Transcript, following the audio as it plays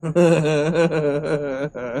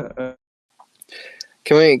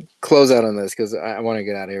Can we close out on this? Because I want to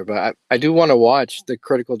get out of here. But I do want to watch the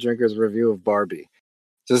Critical Drinkers review of Barbie.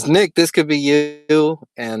 Just Nick, this could be you.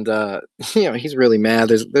 And, he's really mad.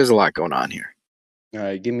 There's a lot going on here. All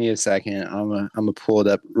right, give me a second. I'm gonna pull it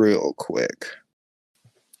up real quick.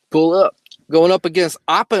 Pull up. Going up against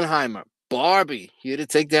Oppenheimer. Barbie, here to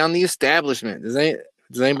take down the establishment. Does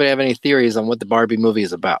anybody have any theories on what the Barbie movie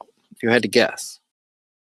is about? If you had to guess.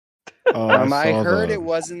 I heard it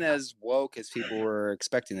wasn't as woke as people were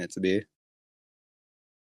expecting it to be.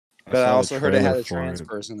 But I also heard it had a trans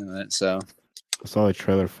person in it, so. I saw a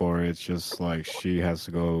trailer for it. It's just like she has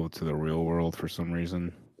to go to the real world for some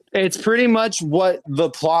reason. It's pretty much what the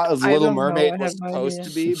plot of Little Mermaid was supposed to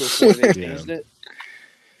be before they changed it.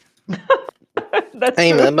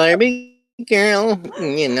 I'm a Barbie girl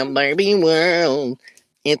in a Barbie world.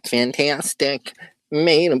 It's fantastic,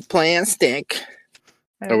 made of plastic.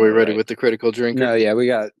 Are we ready with the Critical Drinker? No, yeah, we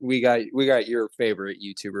got your favorite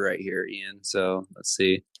YouTuber right here, Ian. So let's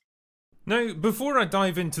see. Now, before I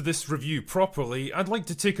dive into this review properly, I'd like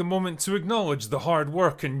to take a moment to acknowledge the hard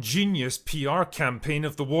work and genius PR campaign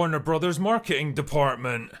of the Warner Brothers marketing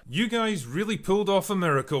department. You guys really pulled off a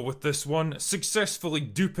miracle with this one, successfully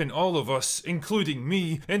duping all of us, including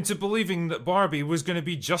me, into believing that Barbie was going to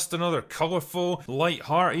be just another colourful,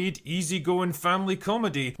 light-hearted, easygoing family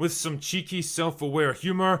comedy with some cheeky, self-aware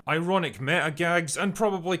humour, ironic meta-gags, and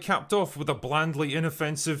probably capped off with a blandly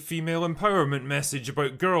inoffensive female empowerment message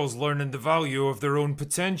about girls learning the value of their own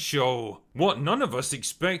potential. What none of us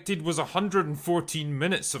expected was 114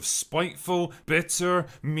 minutes of spiteful, bitter,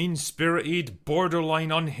 mean-spirited,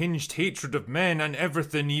 borderline unhinged hatred of men and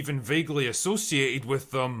everything even vaguely associated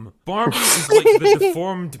with them. Barbie is like the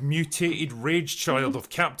deformed, mutated rage child of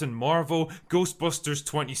Captain Marvel, Ghostbusters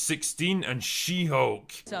 2016, and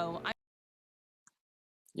She-Hulk.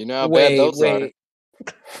 You know how bad those are.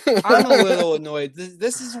 I'm a little annoyed.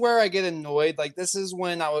 This is where I get annoyed. Like, this is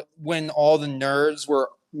when all the nerds were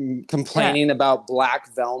complaining about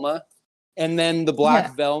Black Velma, and then the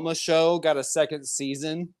Black Velma show got a second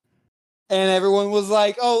season, and everyone was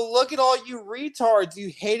like, "Oh, look at all you retards! You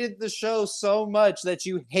hated the show so much that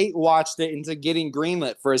you hate watched it into getting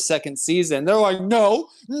greenlit for a second season." They're like, "No,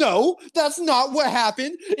 that's not what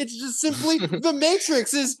happened. It's just simply the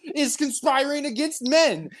Matrix is conspiring against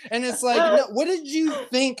men." And it's like, no, what did you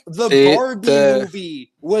think the Barbie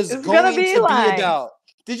movie was going to be about?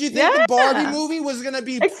 Did you think the Barbie movie was going to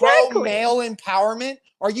be pro-male empowerment?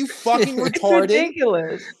 Are you fucking retarded? It's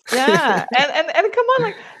ridiculous. Yeah. and come on,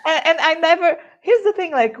 like, and I never, here's the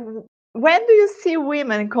thing, like, when do you see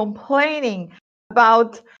women complaining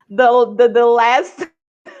about the last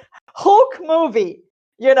Hulk movie?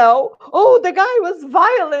 You know, oh, the guy was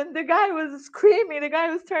violent, the guy was screaming, the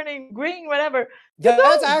guy was turning green, whatever.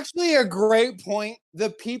 That's actually a great point.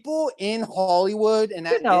 The people in Hollywood and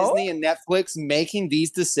at Disney and Netflix making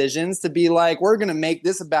these decisions to be like, we're going to make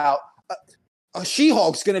this about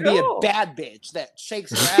She-Hulk's going to be a bad bitch that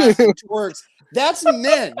shakes her ass and twerks. That's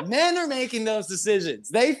men. Men are making those decisions.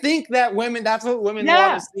 They think that that's what women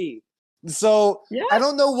want to see. So I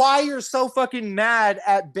don't know why you're so fucking mad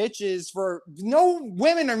at bitches for no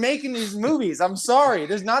women are making these movies. I'm sorry.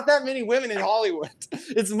 There's not that many women in Hollywood.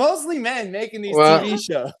 It's mostly men making these TV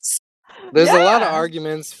shows. There's a lot of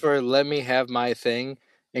arguments for let me have my thing.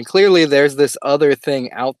 And clearly there's this other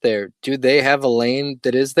thing out there. Do they have a lane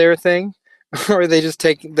that is their thing? Or are they just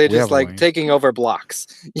taking over blocks?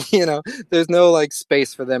 You know, there's no like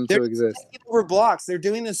space for them to exist. Over blocks. They're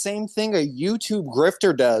doing the same thing a YouTube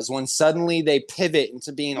grifter does when suddenly they pivot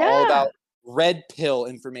into being all about red pill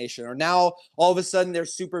information. Or now all of a sudden they're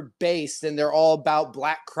super based and they're all about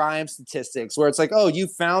black crime statistics, where it's like, oh, you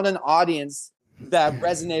found an audience that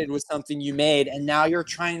resonated with something you made and now you're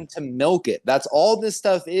trying to milk it. That's all this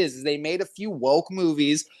stuff is they made a few woke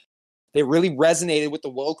movies. They really resonated with the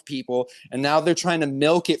woke people, and now they're trying to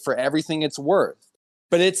milk it for everything it's worth.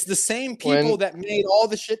 But it's the same people that made all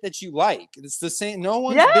the shit that you like. It's the same. No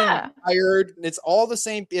one's been fired. It's all the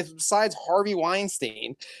same. Besides Harvey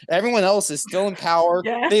Weinstein, everyone else is still in power.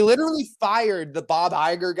 They literally fired the Bob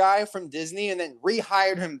Iger guy from Disney and then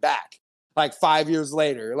rehired him back like 5 years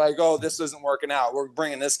later. Like, oh, this isn't working out. We're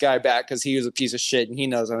bringing this guy back because he was a piece of shit and he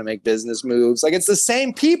knows how to make business moves. Like, it's the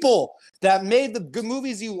same people that made the good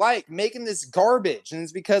movies you like making this garbage, and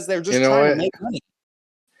it's because they're just trying to make money.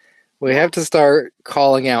 We have to start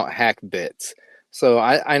calling out hack bits. So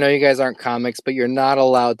I know you guys aren't comics, but you're not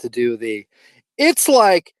allowed to do it's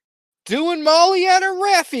like doing Molly at a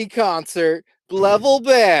Raffi concert level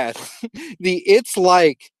bad. The it's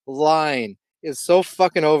like line is so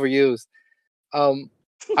fucking overused.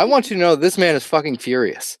 I want you to know this man is fucking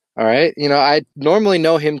furious. All right, I normally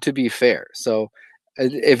know him to be fair. So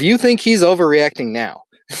if you think he's overreacting now,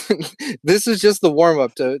 this is just the warm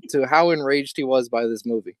up to how enraged he was by this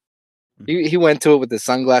movie. He went to it with his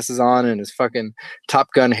sunglasses on and his fucking Top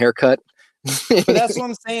Gun haircut. But that's what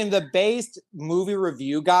I'm saying. The based movie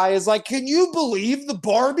review guy is like, can you believe the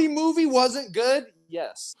Barbie movie wasn't good?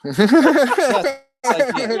 Yes. Yeah,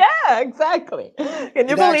 exactly. Can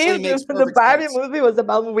you believe the Barbie movie was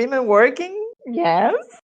about women working? Yes.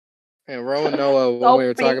 And Rowan Noah, when we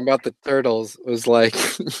were talking about the turtles, was like,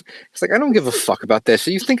 it's like, I don't give a fuck about that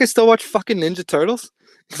shit. You think I still watch fucking Ninja Turtles?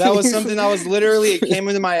 That was something I was literally, it came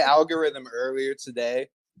into my algorithm earlier today.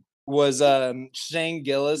 Was Shane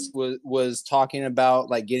Gillis was talking about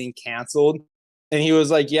like getting canceled, and he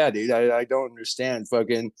was like, yeah, dude, I don't understand.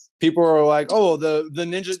 Fucking people are like, oh, the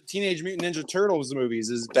Teenage Mutant Ninja Turtles movies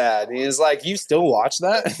is bad. And he's like, you still watch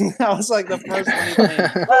that? That was like the first funny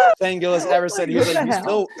thing Shane Gillis ever said. He was like,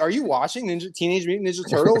 are you watching Teenage Mutant Ninja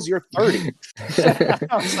Turtles? You're 30.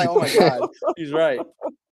 I was like, oh my god, he's right.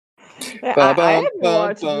 Yeah, I haven't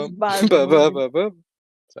watched this Barbie movie.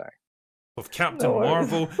 Sorry. Of Captain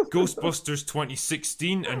Marvel, Ghostbusters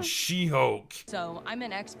 2016, and She-Hulk. So I'm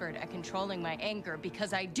an expert at controlling my anger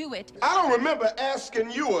because I do it. I don't remember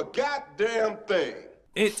asking you a goddamn thing.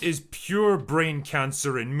 It is pure brain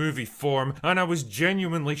cancer in movie form, and I was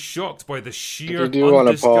genuinely shocked by the sheer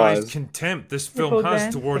undisguised contempt this film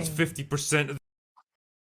has towards 50% of.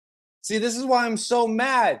 See, this is why I'm so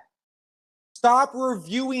mad. Stop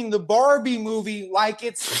reviewing the Barbie movie like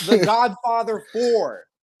it's The Godfather 4.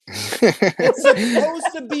 It's supposed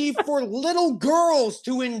to be for little girls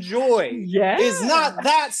to enjoy. Yeah, it's not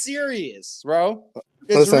that serious, bro.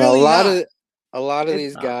 Listen, really a lot of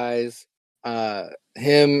these guys,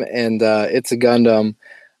 him and It's a Gundam,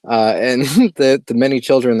 and the many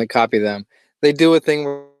children that copy them, they do a thing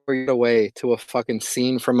where you get away to a fucking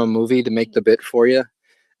scene from a movie to make the bit for you.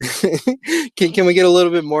 Can we get a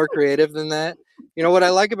little bit more creative than that? What I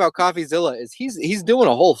like about CoffeeZilla is he's doing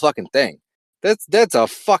a whole fucking thing. That's a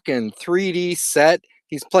fucking 3D set.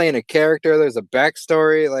 He's playing a character. There's a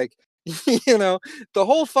backstory. Like, the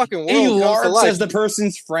whole fucking world. He LARPs as the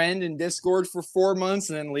person's friend in Discord for 4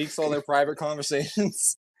 months and then leaks all their private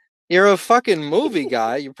conversations. You're a fucking movie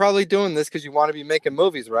guy. You're probably doing this because you want to be making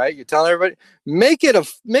movies, right? You're telling everybody, make it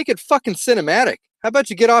fucking cinematic. How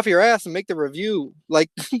about you get off your ass and make the review?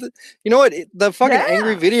 Like, you know what? The fucking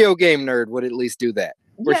angry video game nerd would at least do that.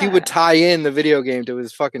 Where he would tie in the video game to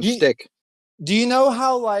his fucking shtick. Do you know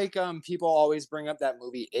how like people always bring up that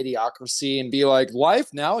movie Idiocracy and be like,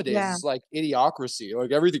 life nowadays is like Idiocracy,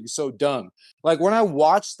 like everything's so dumb. Like when I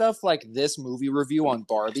watch stuff like this movie review on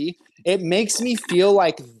Barbie, it makes me feel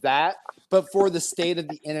like that, but for the state of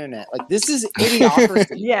the internet. Like this is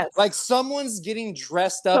Idiocracy. Yes. Like someone's getting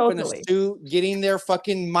dressed up in a suit, getting their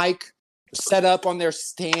fucking mic set up on their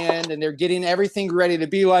stand, and they're getting everything ready to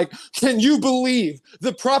be like, can you believe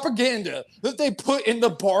the propaganda that they put in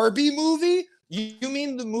the Barbie movie? You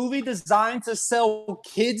mean the movie designed to sell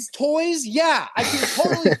kids toys? Yeah, I can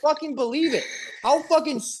totally fucking believe it. How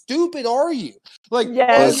fucking stupid are you? Like,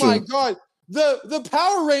 oh my god, the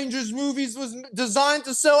Power Rangers movies was designed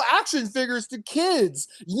to sell action figures to kids.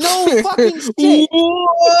 No fucking shit.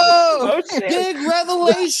 Whoa! Big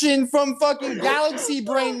revelation from fucking Galaxy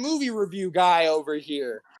Brain movie review guy over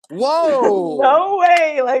here. Whoa! No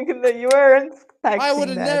way! Like you weren't expecting I would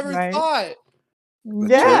have never thought.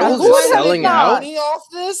 Yeah, who's selling out off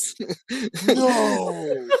this?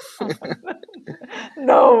 No.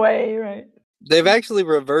 No way, right? They've actually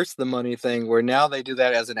reversed the money thing where now they do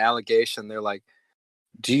that as an allegation. They're like,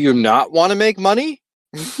 do you not want to make money?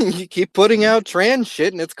 You keep putting out trans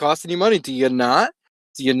shit and it's costing you money. Do you not?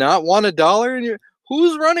 Do you not want $1?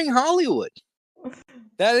 Who's running Hollywood?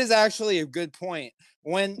 That is actually a good point.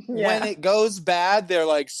 When it goes bad, they're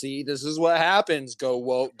like, see, this is what happens. Go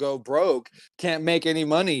woke, go broke. Can't make any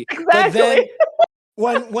money. Exactly.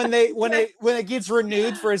 But then when it gets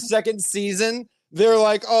renewed for a second season, they're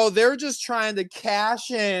like, oh, they're just trying to cash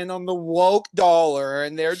in on the woke dollar,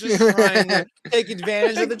 and they're just trying to take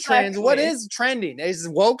advantage of the trends. What is trending? Is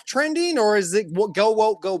woke trending, or is it go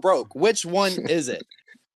woke, go broke? Which one is it?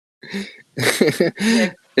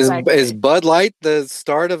 Is Bud Light the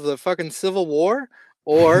start of the fucking Civil War?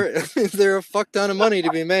 Or is there a fuck ton of money to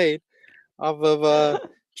be made off of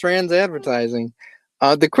trans advertising?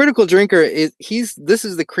 The critical drinker this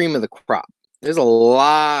is the cream of the crop. There's a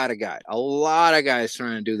lot of guys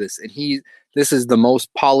trying to do this, and this is the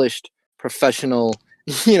most polished professional.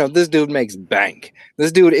 This dude makes bank.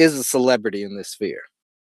 This dude is a celebrity in this sphere.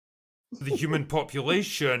 the human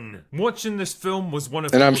population. Watching this film was one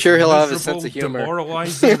of And the I'm most sure he'll have a miserable, sense of humor.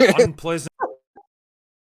 demoralizing, unpleasant.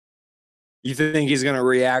 You think he's going to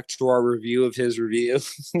react to our review of his review?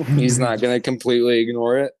 He's not going to completely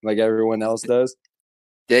ignore it like everyone else does?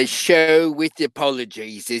 The show with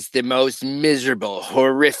apologies is the most miserable,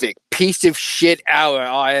 horrific piece of shit hour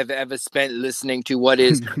I have ever spent listening to what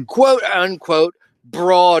is quote unquote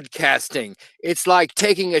broadcasting. It's like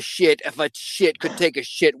taking a shit if a shit could take a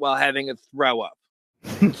shit while having a throw up. I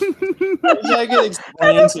wish I could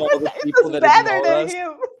explain to all the people that ignore us.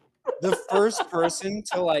 The first person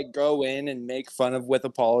to like go in and make fun of with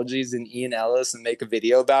apologies and Ian Ellis and make a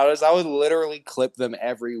video about us, I would literally clip them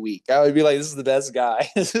every week. I would be like, this is the best guy.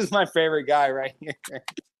 This is my favorite guy right here.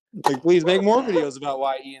 Like, please make more videos about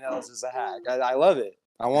why Ian Ellis is a hack. I love it.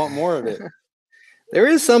 I want more of it. There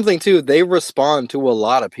is something too. They respond to a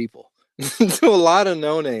lot of people, to a lot of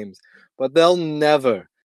no names, but they'll never,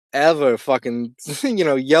 ever fucking,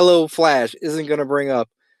 Yellow Flash isn't going to bring up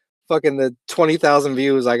fucking the 20,000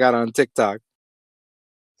 views I got on TikTok.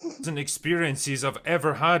 Experiences I've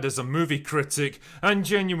ever had as a movie critic, and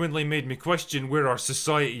genuinely made me question where our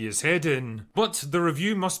society is heading. But the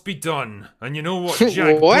review must be done, and you know what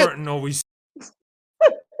Jack Burton always.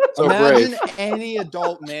 So imagine any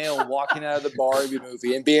adult male walking out of the Barbie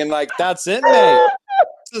movie and being like, "That's it, mate.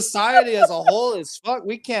 Society as a whole is fuck.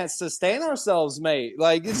 We can't sustain ourselves, mate.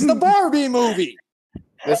 Like it's the Barbie movie."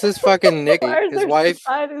 This is fucking Nicky. His wife.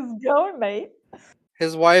 Society's going, mate.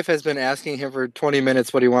 His wife has been asking him for 20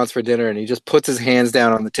 minutes what he wants for dinner, and he just puts his hands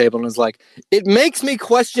down on the table and is like, "It makes me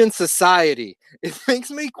question society. It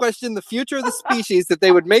makes me question the future of the species that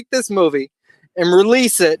they would make this movie and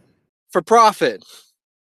release it for profit."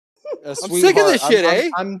 I'm sick of this shit, eh?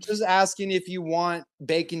 I'm just asking if you want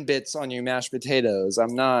bacon bits on your mashed potatoes.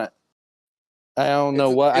 I'm not. I don't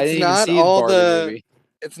know what. I didn't even see the Barbie movie.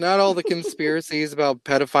 It's not all the conspiracies about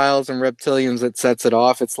pedophiles and reptilians that sets it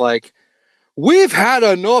off. It's like, we've had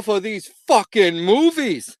enough of these fucking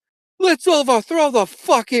movies. Let's overthrow the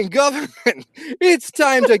fucking government. It's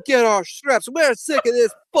time to get our straps. We're sick of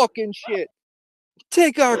this fucking shit.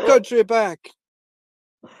 Take our country back.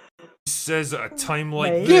 Says at a time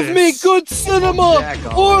like this. Give me good cinema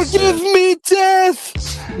or give me death.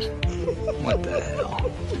 What the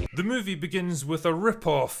hell? The movie begins with a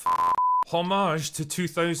rip-off. Homage to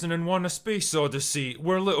 2001 A Space Odyssey,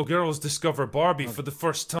 where little girls discover Barbie for the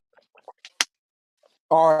first time.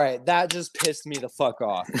 All right, that just pissed me the fuck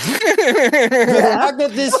off. The fact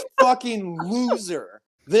that this fucking loser,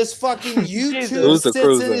 this fucking YouTube sits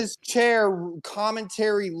in his chair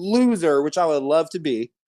commentary loser, which I would love to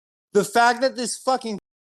be. The fact that this fucking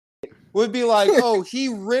would be like, oh, he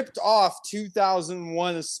ripped off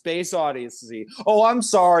 2001 A Space Odyssey. Oh, I'm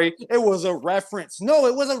sorry. It was a reference. No,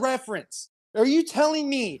 it was a reference. Are you telling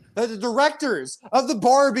me that the directors of the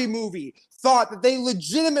Barbie movie thought that they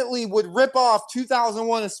legitimately would rip off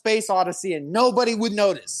 2001 A Space Odyssey and nobody would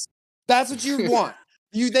notice? That's what you want.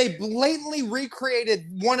 They blatantly recreated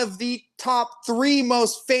one of the top 3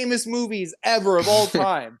 most famous movies ever of all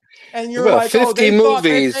time. And you're like, 50 oh, they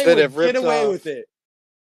movies thought that they have would get away off. with it.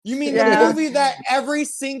 You mean the movie that every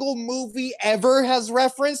single movie ever has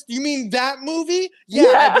referenced? You mean that movie?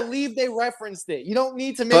 Yeah, I believe they referenced it. You don't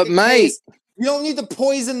need to make a case. You don't need to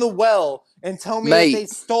poison the well and tell me that they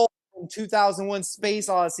stole from 2001 Space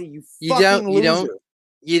Odyssey. You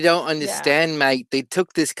don't understand, mate. They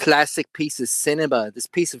took this classic piece of cinema, this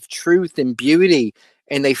piece of truth and beauty,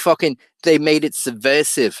 and they made it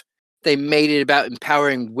subversive. They made it about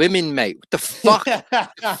empowering women, mate. What the fuck?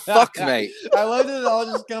 Fuck, mate. I love that it all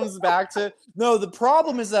just comes back to no. The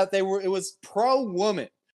problem is that it was pro-woman.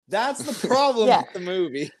 That's the problem with the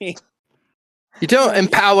movie. You don't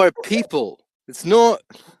empower people. It's not.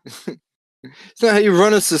 It's not how you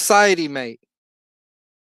run a society, mate.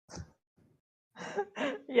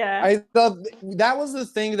 Yeah. I thought that was the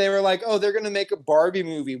thing. They were like, oh, they're gonna make a Barbie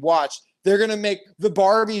movie. Watch. They're going to make the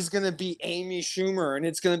Barbie's going to be Amy Schumer and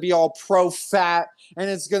it's going to be all pro-fat and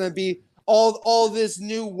it's going to be all this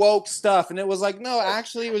new woke stuff. And it was like, no,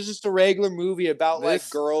 actually it was just a regular movie about like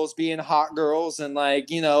girls being hot girls and like,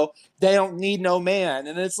 they don't need no man.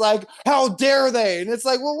 And it's like, how dare they? And it's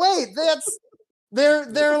like, well, wait,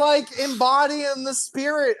 they're like embodying the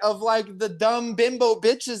spirit of like the dumb bimbo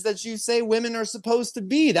bitches that you say women are supposed to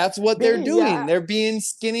be. That's what they're doing. Yeah. They're being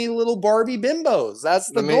skinny little Barbie bimbos.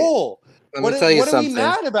 That's the goal. Let me tell you something. What are we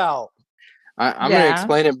mad about? I'm going to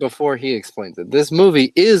explain it before he explains it. This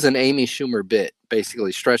movie is an Amy Schumer bit,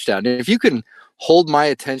 basically stretched out. And if you can hold my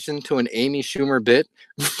attention to an Amy Schumer bit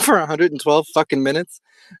for 112 fucking minutes,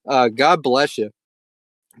 God bless you.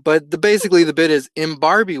 But basically the bit is, in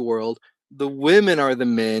Barbie world, the women are the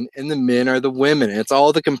men and the men are the women. And it's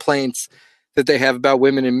all the complaints that they have about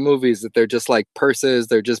women in movies, that they're just like purses,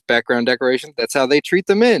 they're just background decoration. That's how they treat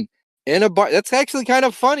the men. That's actually kind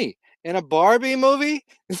of funny. In a Barbie movie,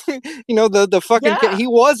 the fucking he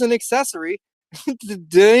was an accessory.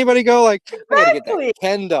 Did anybody go like, I gotta get that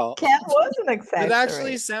Ken doll? Ken was an accessory. It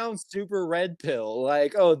actually sounds super red pill.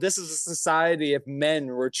 Like, oh, this is a society if men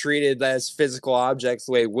were treated as physical objects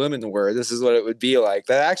the way women were. This is what it would be like.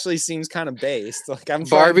 That actually seems kind of based. Like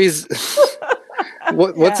Barbie's.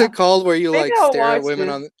 What's it called where you like stare at women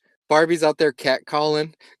on? Barbie's out there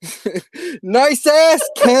catcalling. Nice ass,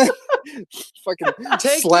 Ken. Fucking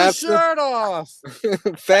take your shirt off,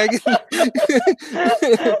 faggot.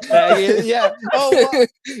 Faggot. Yeah. Oh,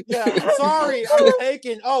 yeah. Sorry, I'm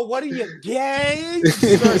taking. Oh, what are you, gay?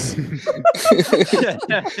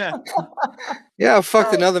 Yeah, I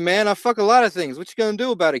fucked another man. I fuck a lot of things. What you gonna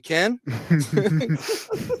do about it, Ken? I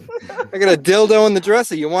got a dildo in the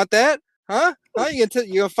dresser. You want that? Huh? You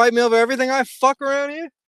gonna fight me over everything I fuck around here?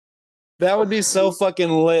 That would be so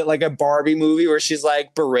fucking lit, like a Barbie movie where she's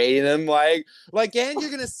like berating him, like, and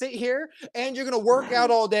you're gonna sit here and you're gonna work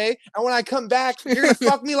out all day, and when I come back, you're gonna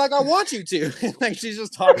fuck me like I want you to. Like she's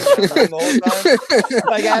just talking about him the whole time.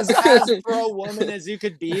 Like as pro woman as you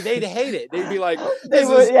could be, they'd hate it. They'd be like, this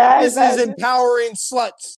is empowering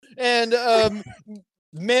sluts and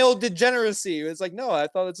male degeneracy. It's like, no, I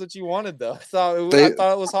thought that's what you wanted though. I thought it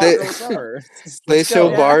was hot girl summer.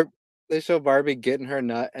 They show Barbie getting her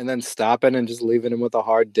nut and then stopping and just leaving him with a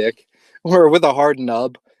hard dick or with a hard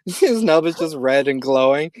nub. His nub is just red and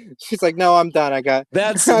glowing. She's like, "No, I'm done. I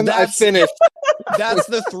finished." That's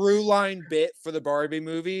the through line bit for the Barbie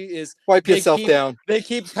movie is wipe yourself down. They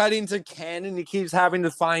keep cutting to Ken and he keeps having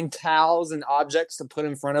to find towels and objects to put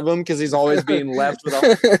in front of him because he's always being left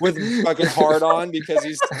with fucking hard on because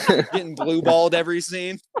he's getting blue balled every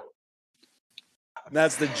scene.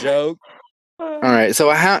 That's the joke. All right,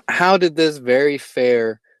 so how did this very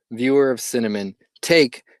fair viewer of Cinnamon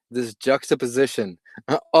take this juxtaposition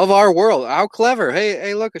of our world? How clever!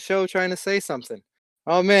 Hey, look, a show trying to say something.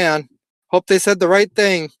 Oh man, hope they said the right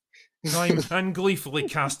thing. And gleefully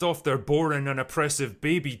cast off their boring and oppressive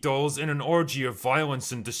baby dolls in an orgy of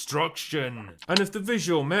violence and destruction. And if the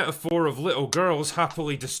visual metaphor of little girls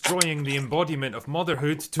happily destroying the embodiment of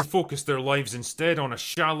motherhood to focus their lives instead on a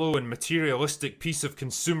shallow and materialistic piece of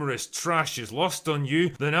consumerist trash is lost on you,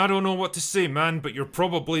 then I don't know what to say, man, but you're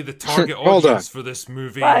probably the target audience for this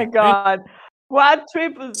movie. My God. What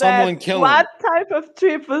trip was that? What type of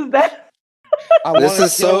trip was that? This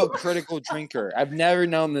is so critical drinker. I've never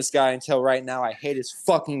known this guy until right now. I hate his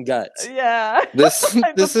fucking guts. Yeah. This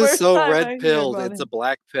is so red pilled. It's a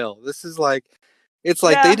black pill. This is like, it's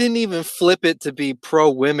like they didn't even flip it to be pro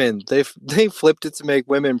women. They flipped it to make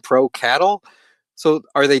women pro cattle. So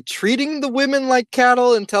are they treating the women like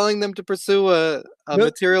cattle and telling them to pursue a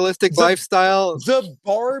materialistic lifestyle? The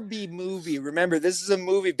Barbie movie. Remember, this is a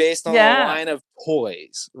movie based on a line of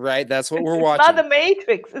toys, right? That's what we're watching. It's not the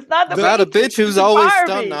Matrix. It's not the about Matrix. A bitch who's always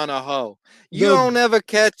stunting on a hoe. You don't ever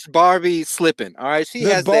catch Barbie slipping. All right, she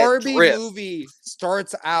has that drip. The Barbie movie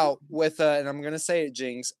starts out with and I'm gonna say it,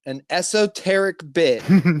 Jinx, an esoteric bit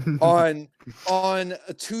on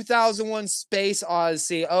 2001 Space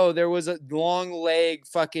Odyssey. Oh, there was a long leg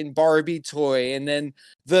fucking Barbie toy, and then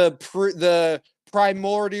the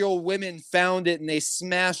primordial women found it and they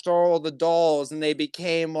smashed all the dolls and they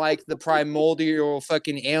became like the primordial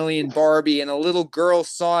fucking alien Barbie, and a little girl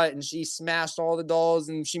saw it and she smashed all the dolls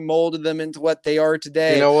and she molded them into what they are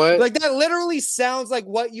today. You know what? Like that literally sounds like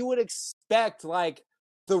what you would expect like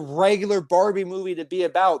the regular Barbie movie to be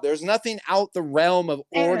about. There's nothing out the realm of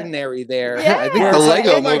ordinary there. Yeah. I think the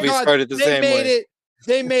Lego movie started the same way.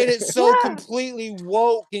 They made it so completely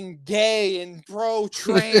woke and gay and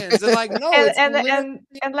pro-trans, and like no,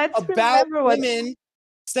 and let's about remember women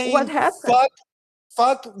saying what happened.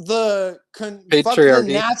 Fuck the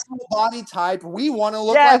natural body type. We want to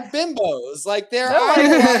look like bimbos. Like they're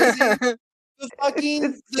idolizing the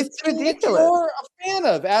fucking it's thing ridiculous. that you're a fan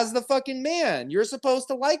of as the fucking man. You're supposed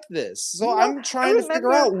to like this. So I'm trying to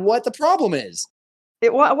figure out what the problem is.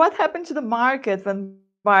 What happened to the market when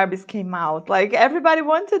Barbies came out? Like everybody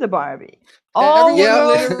wanted a Barbie. All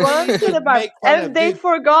girls wanted a Barbie, and they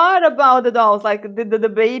forgot about the dolls, like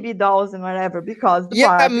the baby dolls and whatever, because the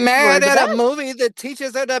Barbies mad at a movie that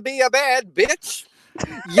teaches her to be a bad bitch.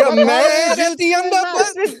 You're mad at the end of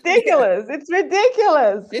it. It's ridiculous. It's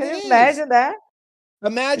ridiculous. Can you imagine that?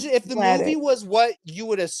 Imagine if the movie was what you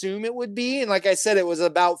would assume it would be, and like I said, it was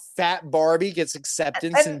about fat Barbie gets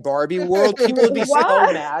acceptance in Barbie world. People would be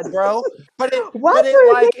so mad, bro. But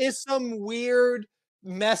it like is some weird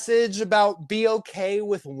message about be okay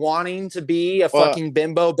with wanting to be a fucking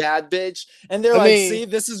bimbo bad bitch, and they're like, see,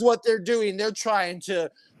 this is what they're doing. They're trying to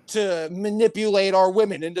manipulate our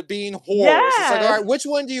women into being whores. Yes. It's like, all right, which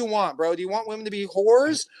one do you want, bro? Do you want women to be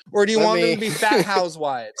whores, or do you want them to be fat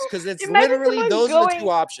housewives? Because it's literally those are the two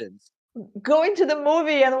options. Going to the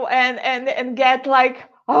movie and get like,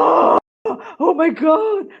 oh my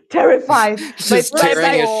god, terrified. Just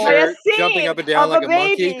tearing his shirt, jumping up and down like a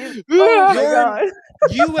monkey. Oh my god.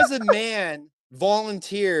 You as a man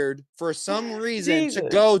volunteered for some reason to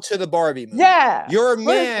go to the Barbie movie. Yeah. You're a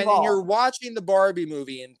man and you're watching the Barbie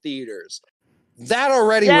movie in theaters. That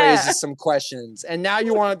already raises some questions. And now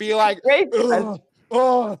you want to be like,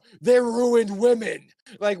 oh, they ruined women.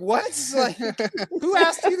 Like, what? Like, who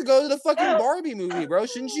asked you to go to the fucking Barbie movie, bro?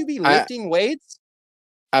 Shouldn't you be lifting weights?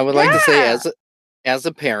 I would like to say, as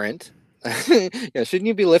a parent, shouldn't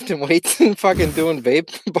you be lifting weights and fucking doing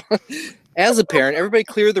vape? As a parent, everybody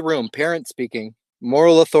clear the room. Parent speaking.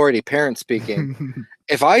 Moral authority, parent speaking.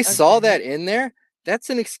 If I saw that in there, that's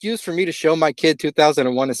an excuse for me to show my kid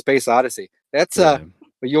 2001: A Space Odyssey. That's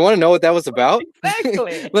you want to know what that was about?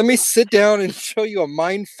 Exactly. Let me sit down and show you a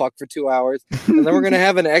mind fuck for 2 hours, and then we're gonna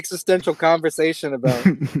have an existential conversation about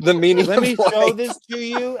the meaning. Let me show this to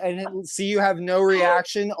you and see you have no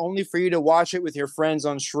reaction, only for you to watch it with your friends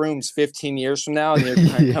on shrooms 15 years from now, and you're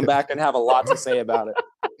gonna come back and have a lot to say about it.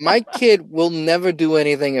 My kid will never do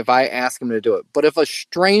anything if I ask him to do it. But if a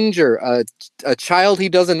stranger, a child he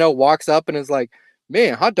doesn't know, walks up and is like,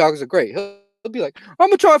 "Man, hot dogs are great," he'll be like, "I'm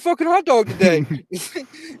gonna try a fucking hot dog today."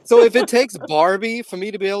 So if it takes Barbie for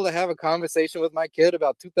me to be able to have a conversation with my kid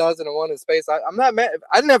about 2001: In Space, I'm not mad.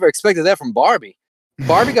 I never expected that from Barbie.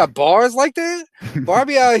 Barbie got bars like that.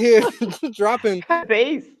 Barbie out here dropping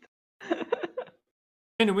face.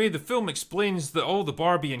 Anyway, the film explains that all the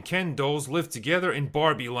Barbie and Ken dolls live together in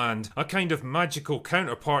Barbie Land, a kind of magical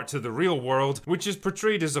counterpart to the real world, which is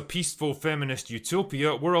portrayed as a peaceful feminist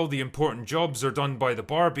utopia where all the important jobs are done by the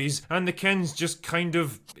Barbies, and the Kens just kind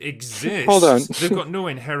of exist. Hold on. They've got no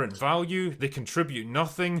inherent value, they contribute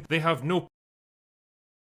nothing, they have no...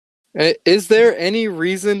 Is there any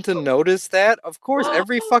reason to notice that? Of course,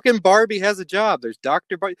 every fucking Barbie has a job. There's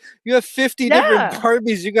Dr. Barbie. You have 50 different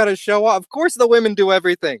Barbies you got to show off. Of course, the women do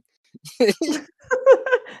everything. No,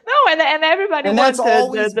 and everybody wants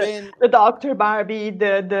the Dr. Barbie, we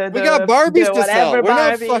got Barbies to sell. We're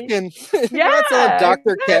not fucking we're not selling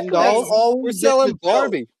Dr. Ken dolls. We're selling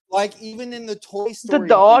Barbie. Like, even in the Toy Story, the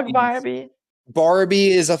dog Barbie.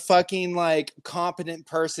 Barbie is a fucking like competent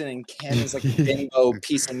person and Ken is like a bimbo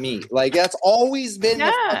piece of meat. Like, that's always been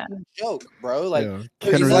the fucking joke, bro. Like,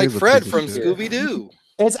 he's like Fred from Scooby-Doo.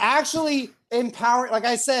 It's actually empowering. Like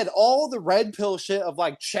I said, all the red pill shit of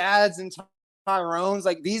like Chads and Tyrones,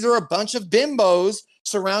 like, these are a bunch of bimbos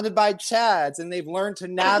surrounded by Chads, and they've learned to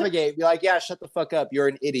navigate. Be like, yeah, shut the fuck up. You're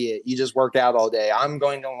an idiot. You just worked out all day. I'm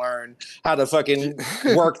going to learn how to fucking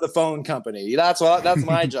work the phone company. That's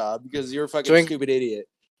my job, because you're a fucking stupid idiot.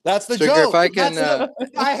 That's the joke. If I can,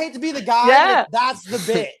 I hate to be the guy. That's the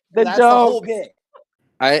bit. That's joke. The whole bit.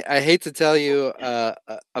 I hate to tell you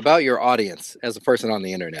about your audience as a person on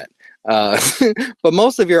the internet, but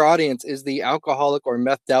most of your audience is the alcoholic or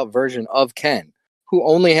methed out version of Ken, who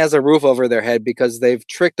only has a roof over their head because they've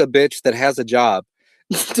tricked a bitch that has a job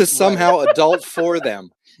to somehow adult for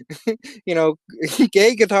them. You know,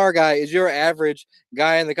 Gay Guitar Guy is your average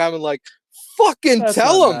guy in the comment like, fucking that's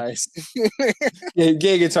tell him. Nice.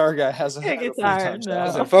 Gay Guitar Guy has a guitar.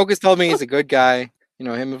 No. Focus told me he's a good guy. You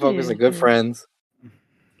know, him and Focus are good friends.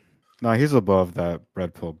 No, he's above that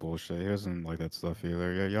red pill bullshit. He doesn't like that stuff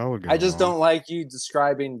either. Yeah, y'all would get I just don't like you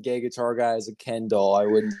describing Gay Guitar Guy as a Ken doll. I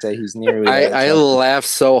wouldn't say he's nearly. I laughed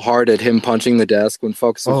so hard at him punching the desk when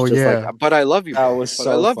Focus was like, "But I love you, bro. That was so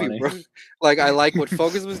I love funny. you, bro." Like, I like what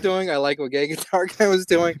Focus was doing. I like what Gay Guitar Guy was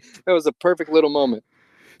doing. That was a perfect little moment.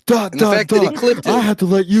 That he clipped it. I had to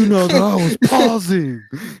let you know that I was pausing.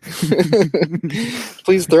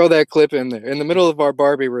 Please throw that clip in there in the middle of our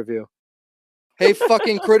Barbie review. Hey,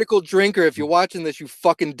 fucking Critical Drinker, if you're watching this, you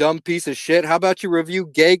fucking dumb piece of shit, how about you review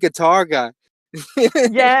Gay Guitar Guy?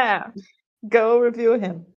 Yeah, go review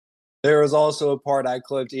him. There was also a part I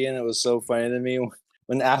clipped, Ian, that was so funny to me.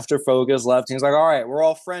 When after Focus left, he was like, all right, we're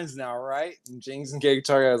all friends now, right? And Jinx and Gay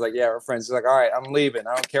Guitar Guy was like, yeah, we're friends. He's like, all right, I'm leaving.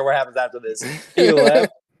 I don't care what happens after this. He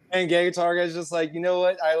left. And Gay Guitar Guy's just like, you know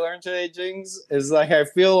what I learned today, Jinx? Is like, I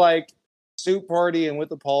feel like Soup Party and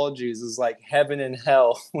With Apologies is like heaven and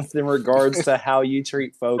hell in regards to how you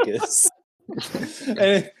treat Focus.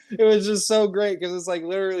 And it was just so great because it's like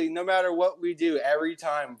literally no matter what we do, every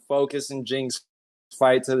time Focus and Jinx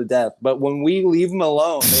fight to the death. But when we leave them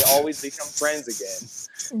alone, they always become friends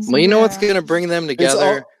again. Well, you know what's going to bring them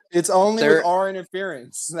together? It's only with our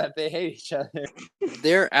interference that they hate each other.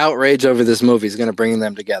 Their outrage over this movie is going to bring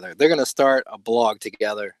them together. They're going to start a blog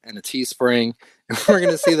together and a Teespring, and we're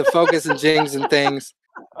going to see the Focus and Jings and things.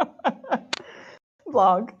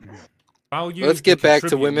 Blog. Let's get back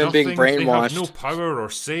to women being brainwashed. They have no power or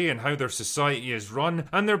say in how their society is run,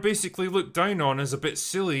 and they're basically looked down on as a bit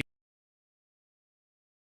silly.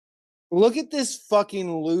 Look at this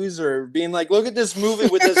fucking loser being like, look at this movie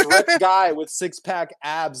with this ripped guy with 6-pack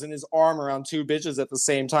abs and his arm around 2 bitches at the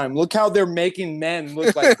same time. Look how they're making men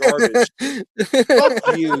look like garbage.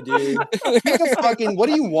 Fuck you, dude. Pick a fucking, what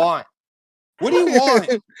do you want? What do you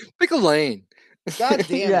want? Pick a lane. God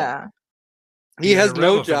damn it. He has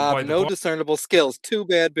no job, no discernible skills. 2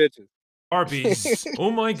 bad bitches. Barbies.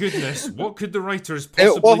 Oh my goodness. What could the writers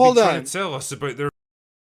possibly be trying to tell us about their...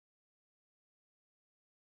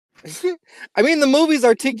 I mean, the movie's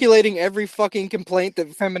articulating every fucking complaint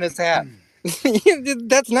that feminists have.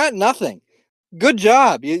 That's not nothing. Good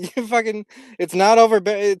job. You fucking, it's not over.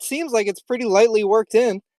 It seems like it's pretty lightly worked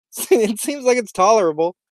in. It seems like it's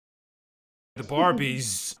tolerable. The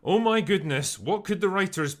Barbies. Oh my goodness, what could the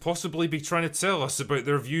writers possibly be trying to tell us about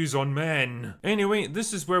their views on men? Anyway,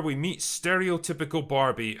 this is where we meet stereotypical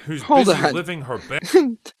Barbie, who's busy living her best...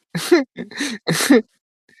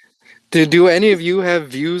 Do any of you have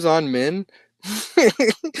views on men?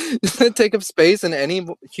 Does that take up space in any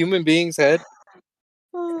human being's head?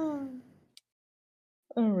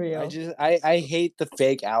 Unreal. I hate the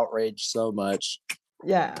fake outrage so much.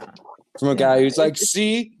 Yeah. From a guy who's like,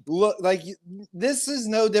 see, look, like this is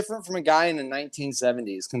no different from a guy in the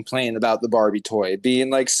 1970s complaining about the Barbie toy, being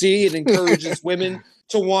like, see, it encourages women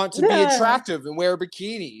to want to be attractive and wear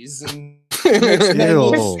bikinis and makes men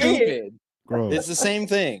look stupid. Gross. It's the same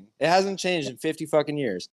thing. It hasn't changed in 50 fucking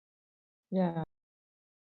years. Yeah.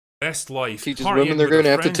 Best life. Teaches women they're going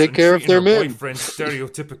to have to take care of their men. Boyfriend,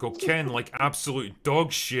 stereotypical Ken, like absolute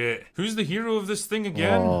dog shit. Who's the hero of this thing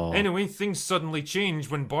again? Anyway, things suddenly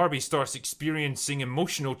change when Barbie starts experiencing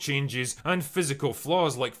emotional changes and physical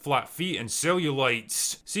flaws like flat feet and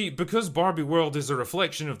cellulites. See, because Barbie world is a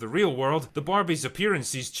reflection of the real world, the Barbie's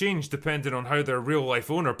appearances change depending on how their real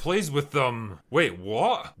life owner plays with them. Wait,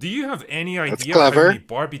 what? Do you have any idea how many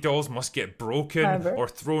Barbie dolls must get broken or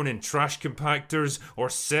thrown in trash compactors or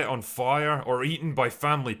set on fire or eaten by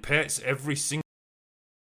family pets every single...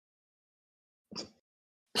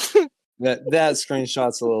 That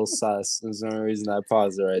screenshot's a little sus. There's no reason I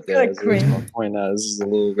paused it right there. I was going to point out this is a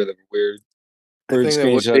little bit of a weird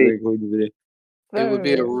screenshot. It would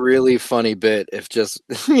be a really funny bit if just,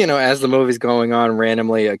 as the movie's going on,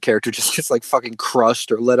 randomly a character just gets like fucking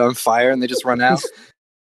crushed or lit on fire and they just run out.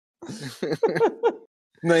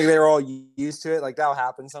 Like they're all used to it. Like that'll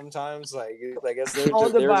happen sometimes. Like I guess they're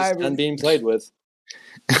just done being played with.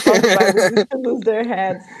 All the Barbies lose their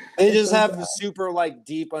heads. They just have a super like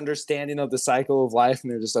deep understanding of the cycle of life,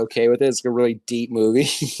 and they're just okay with it. It's a really deep movie.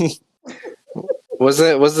 Is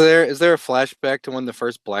there a flashback to when the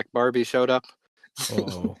first Black Barbie showed up?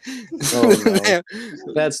 Oh no,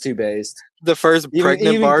 that's too based. The first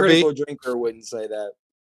pregnant even Barbie. Critical Drinker wouldn't say that.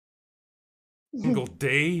 Single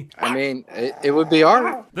day. I mean, it would be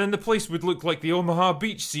art. Then the place would look like the Omaha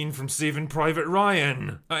Beach scene from Saving Private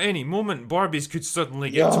Ryan. At any moment, Barbies could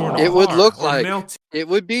suddenly get torn apart. It would look like. Melt. It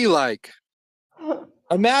would be like.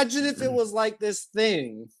 Imagine if it was like this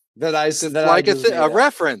thing that I said that like a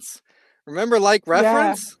reference. Remember, like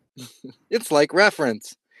reference? Yeah. It's like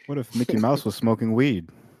reference. What if Mickey Mouse was smoking weed?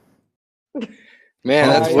 Man,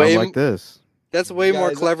 that's way like this. That's way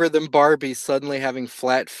more clever than Barbie suddenly having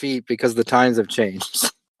flat feet because the times have changed.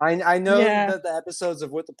 I know that the episodes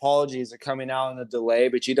of With Apologies are coming out in a delay,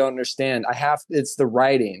 but you don't understand. It's the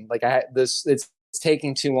writing. Like it's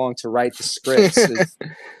taking too long to write the scripts.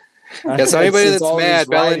 So anybody that's mad,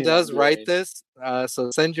 Bellin does write this. So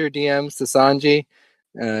send your DMs to Sanji.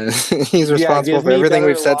 He's responsible for everything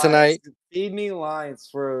we've said tonight. Feed me lines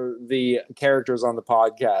for the characters on the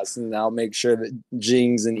podcast, and I'll make sure that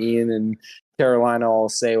Jings and Ian and Carolina all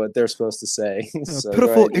say what they're supposed to say. So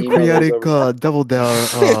pitiful, pancreatic, double down.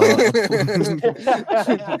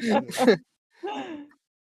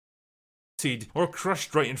 or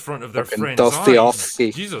crushed right in front of their Fucking friends' eyes.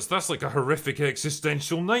 Dostoevsky. Jesus, that's like a horrific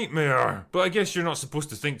existential nightmare. But I guess you're not supposed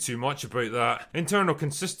to think too much about that. Internal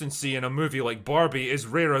consistency in a movie like Barbie is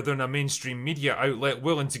rarer than a mainstream media outlet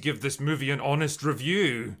willing to give this movie an honest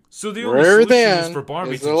review. So the only solution is for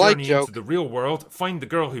Barbie to journey into the real world, find the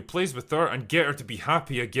girl who plays with her, and get her to be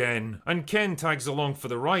happy again. And Ken tags along for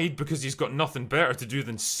the ride because he's got nothing better to do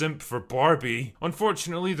than simp for Barbie.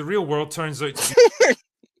 Unfortunately, the real world turns out to be...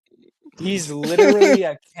 He's literally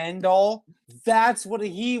a Ken doll. That's what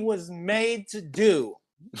he was made to do.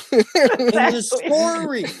 In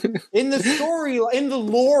the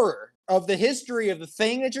lore of the history of the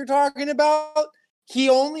thing that you're talking about, he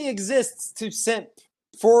only exists to simp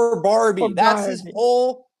for Barbie. That's his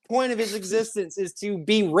whole point of his existence, is to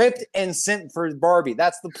be ripped and simp for Barbie.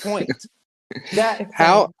 That's the point.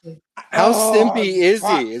 How simpy is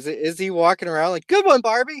he? Is he walking around like, good one,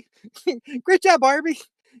 Barbie? Great job, Barbie.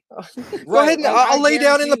 Go ahead and I'll lay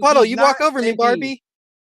down in the puddle. You walk over me, Barbie.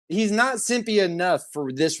 He's not simpy enough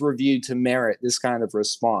for this review to merit this kind of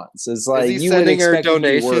response. It's like, is he sending her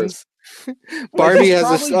donations? Barbie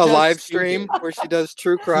has a live stream where she does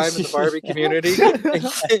true crime in the Barbie community.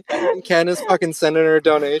 And Ken is fucking sending her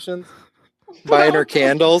donations, buying her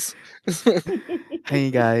candles.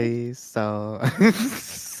 Hey guys, so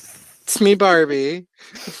it's me, Barbie.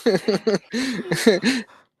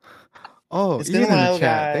 Oh, it's Ian been a while, in the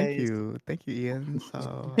chat. guys. Thank you, Ian.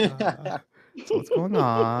 So what's going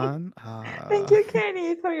on? Thank you,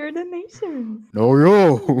 Kenny, for your donation. No.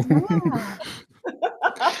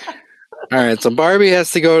 All right, so Barbie has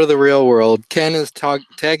to go to the real world. Ken is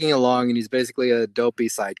tagging along, and he's basically a dopey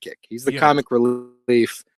sidekick. He's the comic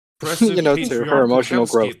relief. To her emotional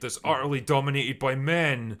growth. That's utterly dominated by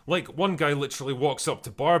men. Like, one guy literally walks up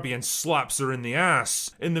to Barbie and slaps her in the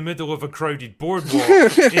ass in the middle of a crowded boardwalk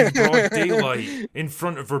in broad daylight in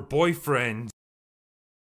front of her boyfriend.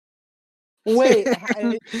 Wait,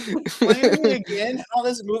 explain me again how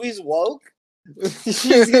this movie's woke?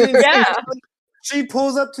 She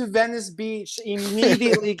pulls up to Venice Beach,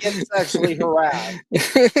 immediately gets sexually harassed.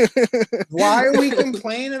 Why are we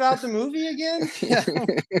complaining about the movie again?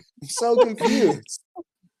 I'm so confused.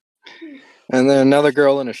 And then another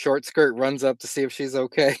girl in a short skirt runs up to see if she's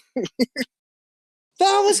okay.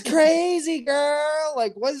 That was crazy, girl.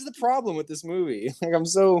 Like, what is the problem with this movie? Like, I'm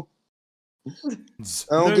so... I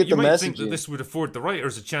don't get the you might message. Think that this would afford the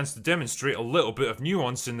writers a chance to demonstrate a little bit of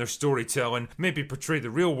nuance in their storytelling, maybe portray the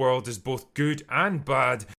real world as both good and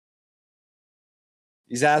bad.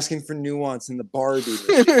 He's asking for nuance in the Barbie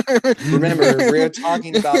movie. Remember, we're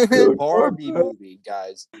talking about the Barbie movie,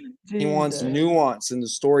 guys. He wants nuance in the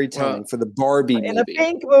storytelling for the Barbie movie. In a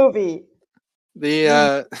pink movie.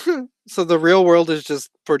 So the real world is just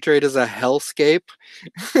portrayed as a hellscape.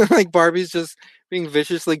 Like Barbie's just being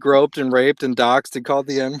viciously groped and raped and doxxed and called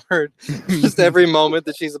the N-word just every moment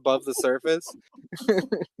that she's above the surface.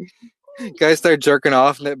 Guys start jerking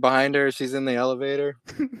off behind her. She's in the elevator.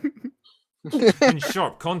 In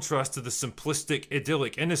sharp contrast to the simplistic,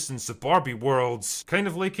 idyllic innocence of Barbie worlds. Kind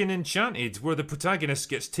of like in Enchanted, where the protagonist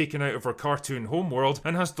gets taken out of her cartoon homeworld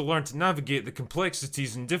and has to learn to navigate the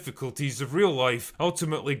complexities and difficulties of real life,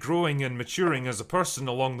 ultimately growing and maturing as a person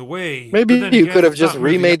along the way. Maybe you could have just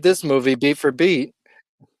remade this movie beat for beat.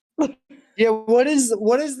 Yeah, what is the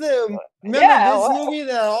this movie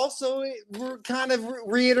that also kind of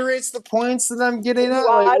reiterates the points that I'm getting at?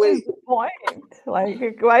 What is the point?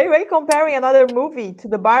 Like, why are we comparing another movie to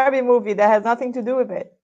the Barbie movie that has nothing to do with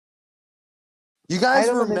it? You guys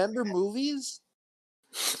remember movies?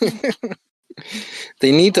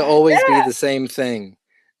 They need to always be the same thing.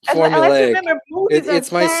 Formulaic.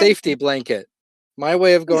 It's my safety blanket. My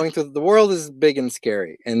way of going through the world is big and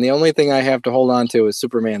scary, and the only thing I have to hold on to is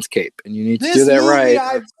Superman's cape, and you need to do that right. This movie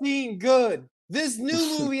I've seen good. This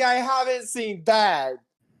new movie I haven't seen bad.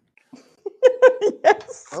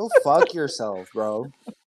 Yes. Oh, fuck yourself, bro.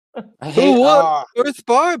 Where's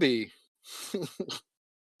Barbie?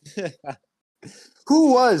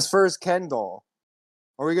 Who was first Ken doll?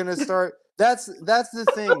 Are we gonna start? That's the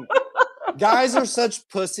thing. Guys are such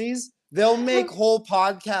pussies. They'll make whole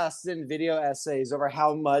podcasts and video essays over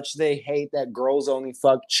how much they hate that girls only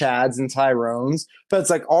fuck Chads and Tyrones. But it's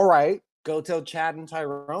like, all right, go tell Chad and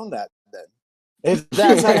Tyrone that then. If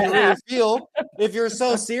that's how you really feel, if you're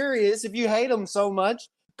so serious, if you hate them so much,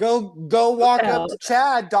 go walk up to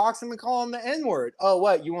Chad, dox him, and call him the N-word. Oh,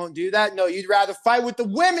 what? You won't do that? No, you'd rather fight with the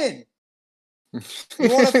women. You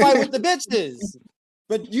want to fight with the bitches.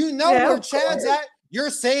 But you know where Chad's at. You're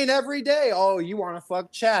saying every day, oh, you want to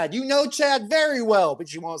fuck Chad. You know Chad very well,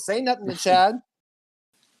 but you won't say nothing to Chad.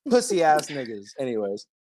 Pussy ass niggas. Anyways.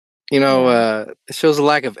 It shows a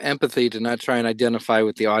lack of empathy to not try and identify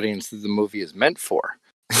with the audience that the movie is meant for.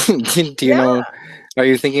 Do you know? Are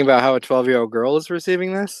you thinking about how a 12-year-old girl is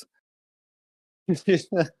receiving this?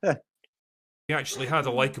 He actually had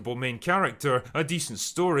a likeable main character, a decent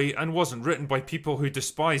story, and wasn't written by people who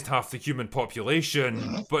despised half the human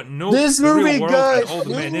population. But no, the real world and all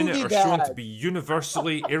the men in it are shown to be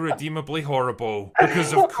universally, irredeemably horrible.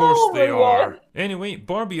 Because of course they are. Anyway,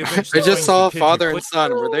 Barbie eventually I just saw Father and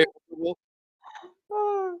Son. Were they horrible?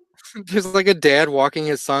 There's like a dad walking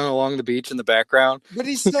his son along the beach in the background. But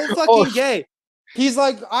he's so fucking gay. He's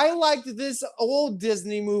like, I liked this old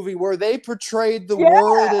Disney movie where they portrayed the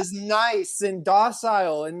world as nice and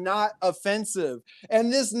docile and not offensive.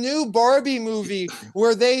 And this new Barbie movie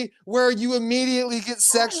where you immediately get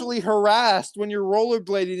sexually harassed when you're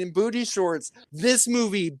rollerblading in booty shorts. This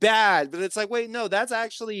movie, bad. But it's like, wait, no, that's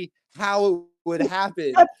actually how it would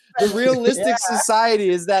happen. The realistic society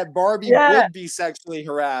is that Barbie would be sexually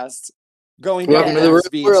harassed. Going down to the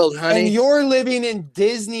beach, world, honey. And you're living in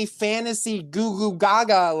Disney fantasy goo goo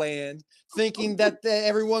gaga land, thinking that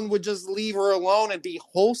everyone would just leave her alone and be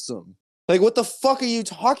wholesome. Like, what the fuck are you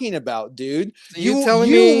talking about, dude? So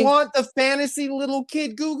you want the fantasy little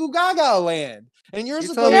kid goo goo gaga land, and you're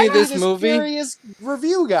supposed to be this serious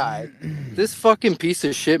review guy. This fucking piece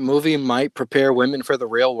of shit movie might prepare women for the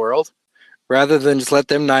real world, rather than just let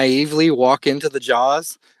them naively walk into the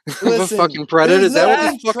jaws of a fucking predator. Is that what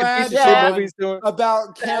this fucking piece of shit movie's doing?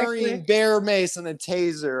 About carrying bear mace and a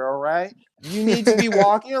taser, all right? You need to be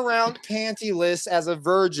walking around pantyless as a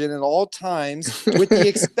virgin at all times with the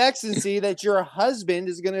expectancy that your husband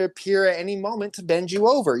is going to appear at any moment to bend you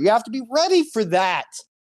over. You have to be ready for that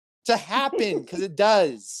to happen, because it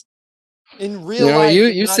does. In real life,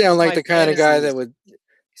 you sound like the kind of guy that would...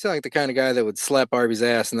 You sound like the kind of guy that would slap Barbie's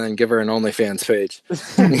ass and then give her an OnlyFans page.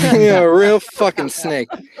 A real fucking snake.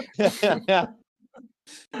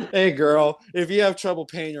 Hey, girl, if you have trouble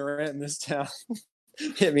paying your rent in this town,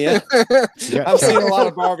 hit me up. I've seen a lot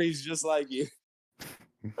of Barbies just like you.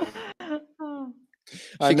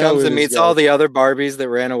 She comes and meets all the other Barbies that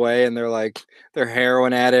ran away, and they're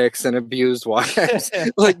heroin addicts and abused wives.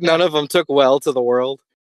 Like none of them took well to the world.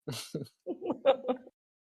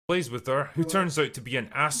 Plays with her, who turns out to be an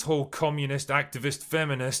asshole communist activist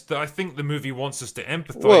feminist that I think the movie wants us to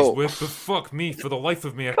empathize with, but fuck me, for the life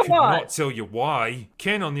of me I could not tell you why.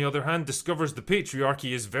 Ken, on the other hand, discovers the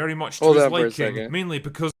patriarchy is very much to his liking, mainly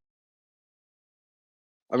because...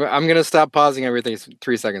 I'm gonna stop pausing everything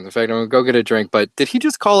 3 seconds. In fact, I'm gonna go get a drink, but did he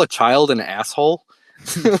just call a child an asshole?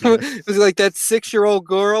 Was he like that 6-year-old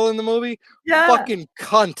girl in the movie? Yeah. Fucking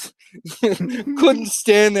cunt. Couldn't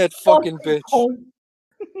stand that fucking bitch.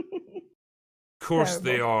 Of course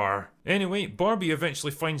they are. Anyway, Barbie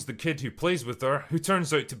eventually finds the kid who plays with her, who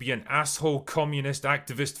turns out to be an asshole communist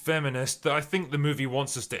activist feminist that I think the movie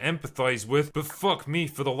wants us to empathize with, but fuck me,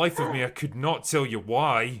 for the life of me I could not tell you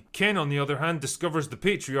why. Ken, on the other hand, discovers the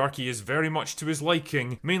patriarchy is very much to his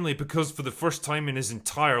liking, mainly because for the first time in his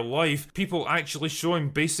entire life, people actually show him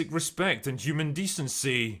basic respect and human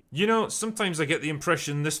decency. You know, sometimes I get the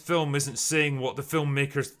impression this film isn't saying what the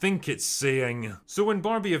filmmakers think it's saying. So when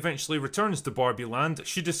Barbie eventually returns to Barbie Land,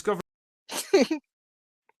 she discovers...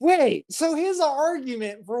 Wait, so his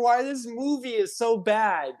argument for why this movie is so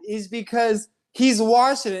bad is because he's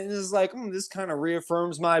watching it and is like, this kind of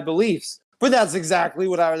reaffirms my beliefs. But that's exactly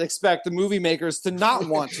what I would expect the movie makers to not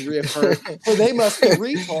want to reaffirm. So they must be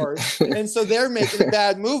retards. And so they're making a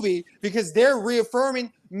bad movie because they're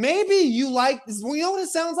reaffirming. Maybe you like this. You know what it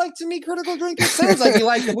sounds like to me, Critical Drinker? It sounds like you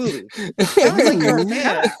like the movie. It sounds like you're a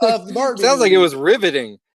fan of the Barbie Sounds movie. like it was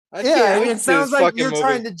riveting. It sounds like you're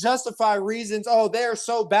trying to justify reasons. Oh, they're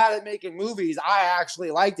so bad at making movies. I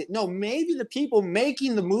actually liked it. No, maybe the people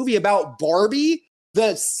making the movie about Barbie,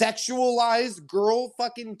 the sexualized girl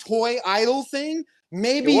fucking toy idol thing,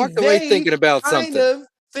 maybe they thinking about something.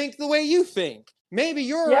 Think the way you think. Maybe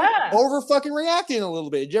you're over fucking reacting a little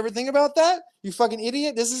bit. Did you ever think about that? You fucking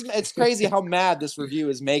idiot. It's crazy how mad this review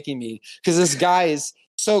is making me, because this guy is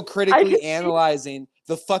so critically analyzing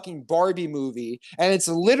the fucking Barbie movie, and it's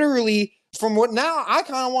literally from what now I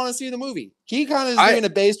kind of want to see the movie. He kind of is doing a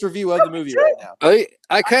based review of the movie right now.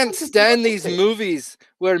 I can't stand these movies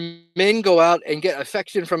where men go out and get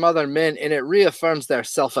affection from other men and it reaffirms their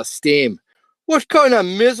self-esteem. What kind of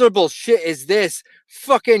miserable shit is this?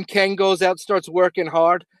 Fucking Ken goes out, starts working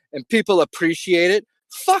hard, and people appreciate it.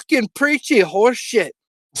 Fucking preachy horse shit.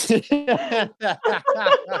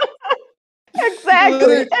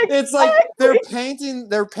 Exactly. It's like they're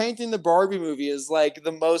painting the Barbie movie as like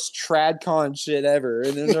the most tradcon shit ever,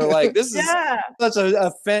 and then they're like, "This is such an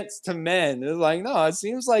offense to men." They're like, "No, it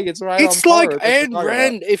seems like it's right on It's par like with what Ayn you're talking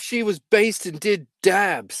Rand if she was based and did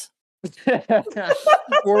dabs. about."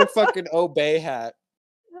 Or fucking Obey hat.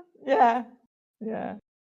 Yeah. To No,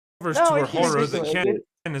 her it's horror that ridiculous.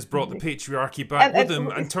 Ken has brought the patriarchy back with him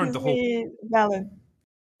and turned the whole. Valen,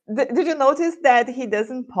 did you notice that he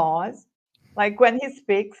doesn't pause? Like when he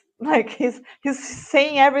speaks, like he's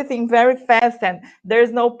saying everything very fast, and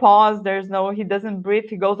there's no pause. He doesn't breathe.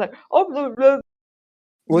 He goes like, oh, blah, blah.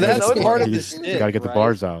 Well, There's that's no part of the He's shit. got to get the right?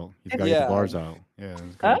 bars out. He's got to get the Yeah. bars out. Yeah,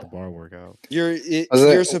 he's got to get the bar work out.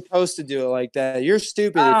 You're supposed to do it like that. You're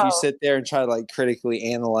stupid if you Oh. sit there and try to like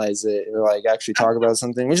critically analyze it or like actually talk about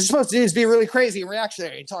something. What you're supposed to do is be really crazy and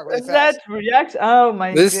reactionary and talk really fast. That reaction. Oh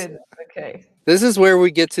my This- goodness. Okay. This is where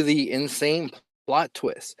we get to the insane plot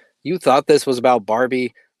twist. You thought this was about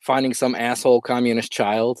Barbie finding some asshole communist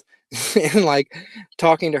child and like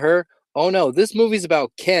talking to her. Oh no, this movie's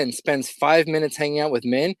about Ken spends 5 minutes hanging out with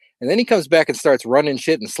men, and then he comes back and starts running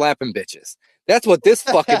shit and slapping bitches. That's what this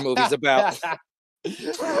fucking movie's about.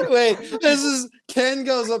 Wait, this is Ken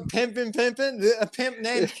goes up pimping, a pimp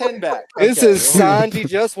named Ken back. This is Sanji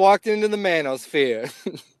just walked into the manosphere.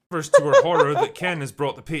 To her horror that Ken has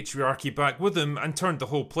brought the patriarchy back with him and turned the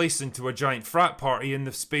whole place into a giant frat party in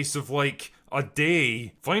the space of like a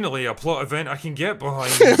day. Finally, a plot event I can get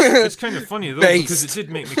behind. It's kind of funny though, because it did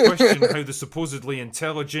make me question how the supposedly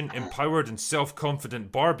intelligent, empowered and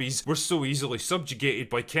self-confident Barbies were so easily subjugated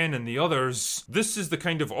by Ken and the others. This is the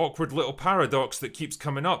kind of awkward little paradox that keeps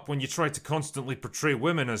coming up when you try to constantly portray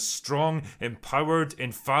women as strong, empowered,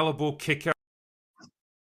 infallible, kick-ass.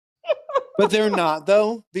 But they're not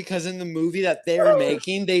though, because in the movie that they're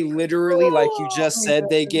making, they literally, like you just said,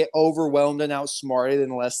 they get overwhelmed and outsmarted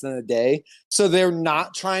in less than a day. So they're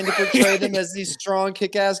not trying to portray them as these strong,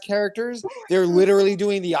 kick-ass characters. They're literally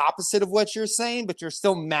doing the opposite of what you're saying, but you're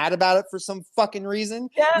still mad about it for some fucking reason,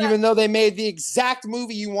 even though they made the exact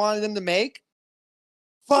movie you wanted them to make.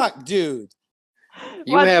 Fuck, dude.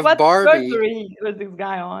 What Barbie. surgery was this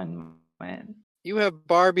guy on, man? You have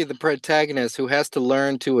Barbie, the protagonist, who has to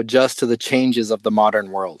learn to adjust to the changes of the modern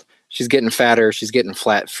world. She's getting fatter. She's getting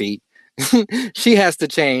flat feet. She has to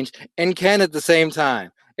change. And Ken at the same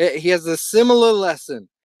time. He has a similar lesson.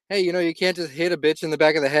 Hey, you can't just hit a bitch in the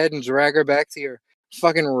back of the head and drag her back to your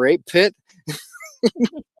fucking rape pit.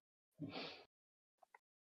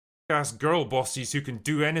 Girl bosses who can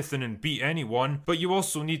do anything and beat anyone, but you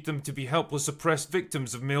also need them to be helpless oppressed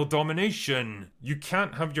victims of male domination. You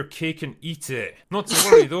can't have your cake and eat it. Not to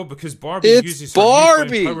worry though, because Barbie uses her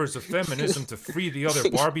newfound powers of feminism to free the other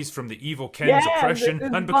Barbies from the evil Ken's oppression,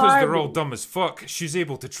 and because they're all dumb as fuck, she's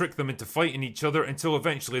able to trick them into fighting each other until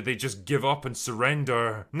eventually they just give up and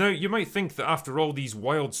surrender. Now, you might think that after all these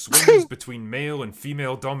wild swings between male and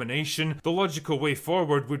female domination, the logical way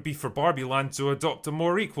forward would be for Barbie Land to adopt a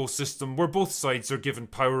more equal system where both sides are given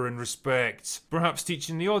power and respect. Perhaps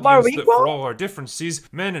teaching the audience that for all our differences,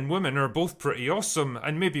 men and women are both pretty awesome,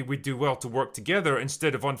 and maybe we'd do well to work together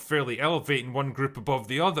instead of unfairly elevating one group above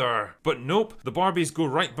the other. But nope, the Barbies go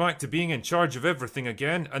right back to being in charge of everything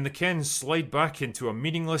again, and the Kens slide back into a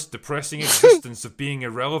meaningless, depressing existence of being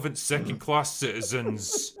irrelevant second-class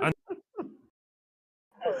citizens. And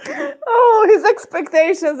oh, his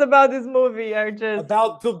expectations about this movie are just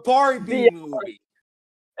about the Barbie movie.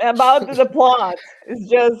 About the plot is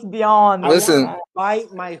just beyond. Listen, I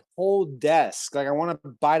bite my whole desk. Like I want to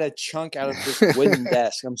bite a chunk out of this wooden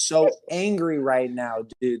desk. I'm so angry right now,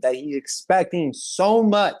 dude, that he's expecting so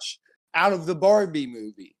much out of the Barbie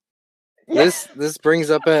movie. This brings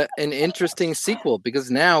up an interesting sequel, because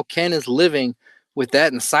now Ken is living with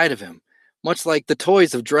that inside of him, much like the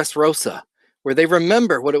toys of Dressrosa, where they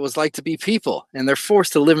remember what it was like to be people and they're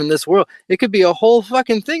forced to live in this world. It could be a whole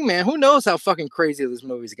fucking thing, man. Who knows how fucking crazy this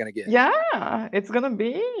movie's gonna get? Yeah, it's gonna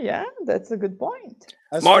be. Yeah, that's a good point.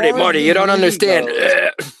 Marty, you don't understand.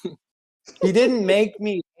 He didn't make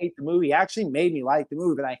me hate the movie. He actually made me like the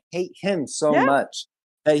movie, but I hate him so much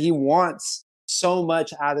that he wants so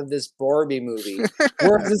much out of this Barbie movie.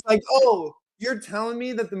 Whereas it's like, oh, you're telling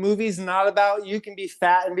me that the movie's not about you can be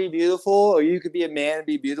fat and be beautiful, or you could be a man and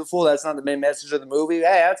be beautiful. That's not the main message of the movie.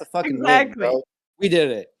 Hey, that's a fucking win, bro. We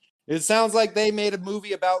did it. It sounds like they made a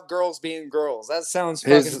movie about girls being girls. That sounds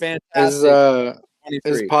fucking fantastic.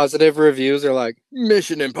 His positive reviews are like,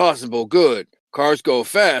 Mission Impossible, good. Cars go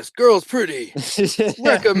fast. Girls pretty.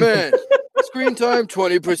 Recommend. Screen time,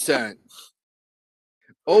 20%.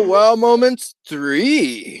 Oh, wow moments,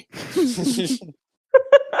 3.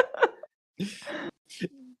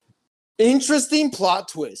 Interesting plot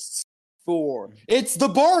twists. 4. It's the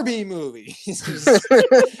Barbie movie.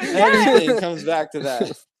 Everything comes back to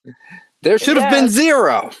that. There should have been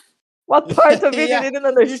 0. What part of it you didn't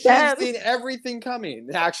understand? You should have seen everything coming,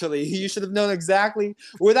 actually. You should have known exactly.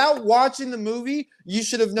 Without watching the movie, you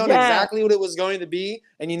should have known exactly what it was going to be.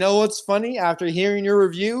 And you know what's funny? After hearing your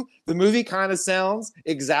review, the movie kind of sounds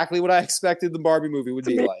exactly what I expected the Barbie movie would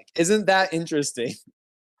be like. Isn't that interesting?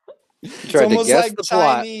 It's almost like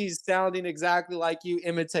Chinese sounding exactly like you,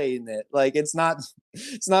 imitating it. Like it's not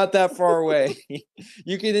that far away.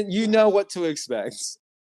 You know what to expect.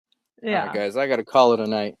 Yeah. All right, guys, I got to call it a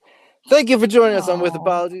night. Thank you for joining us on With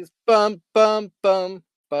Apologies. Bum, bum, bum.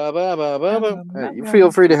 Ba, ba, ba, ba, ba. You feel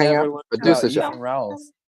free to hang out, but do such a Ralph.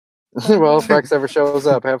 Well, if Rex ever shows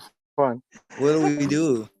up, have fun. What do we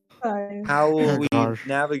do? How will we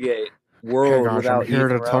navigate world without I'm here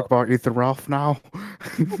Ethan to talk about Ethan Ralph now.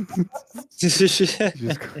 just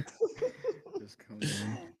comes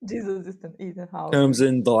in. Jesus is an Ethan House. Comes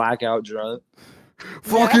in blackout drunk.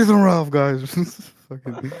 Fuck Ethan Ralph, guys.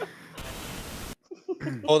 Fucking...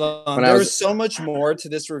 Hold on. There's so much more to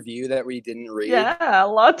this review that we didn't read. Yeah, a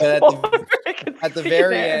lot more. At the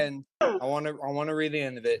very end, I want to read the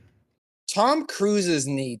end of it. Tom Cruise's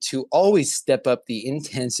need to always step up the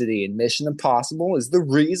intensity in Mission Impossible is the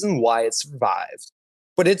reason why it survived.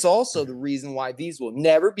 But it's also the reason why these will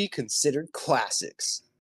never be considered classics.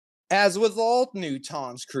 As with all new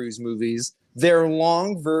Tom Cruise movies, they're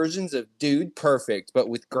long versions of Dude Perfect, but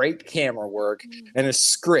with great camera work and a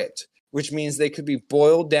script, which means they could be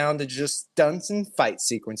boiled down to just stunts and fight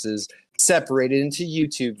sequences separated into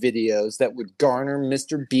YouTube videos that would garner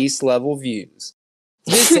Mr. Beast level views.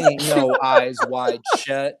 This ain't no Eyes Wide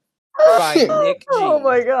Shut by Nick G. Oh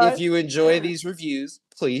my God. If you enjoy these reviews,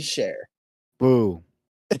 please share. Boo.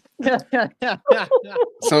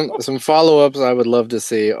 Some follow-ups I would love to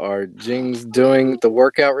see are Jing's doing the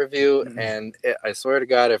workout review, and I swear to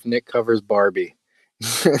God, if Nick covers Barbie,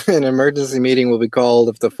 an emergency meeting will be called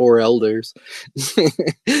of the 4 elders.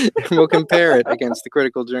 We'll compare it against the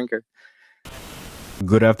Critical Drinker.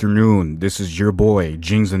 Good afternoon, this is your boy,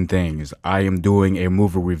 Jings and Things. I am doing a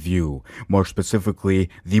movie review, more specifically,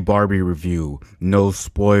 the Barbie review. No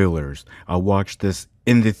spoilers. I watched this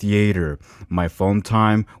in the theater. My phone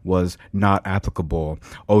time was not applicable.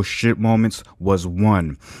 Oh shit moments was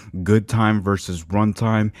 1. Good time versus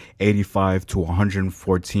runtime, 85 to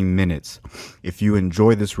 114 minutes. If you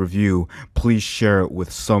enjoy this review, please share it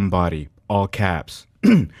with somebody. All caps.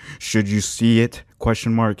 Should you see it? ?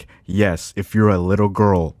 Yes, if you're a little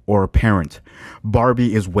girl or a parent.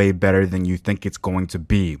 Barbie is way better than you think it's going to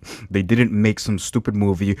be. They didn't make some stupid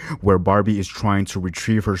movie where Barbie is trying to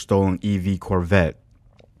retrieve her stolen EV Corvette.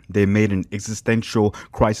 They made an existential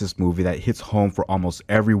crisis movie that hits home for almost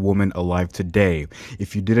every woman alive today.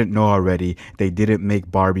 If you didn't know already, they didn't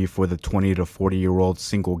make Barbie for the 20 to 40-year-old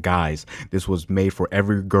single guys. This was made for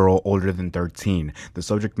every girl older than 13. The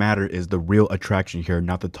subject matter is the real attraction here,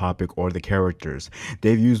 not the topic or the characters.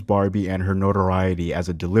 They've used Barbie and her notoriety as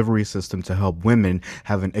a delivery system to help women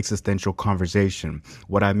have an existential conversation.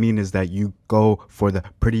 What I mean is that you go for the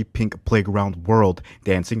pretty pink playground world,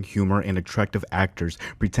 dancing, humor, and attractive actors,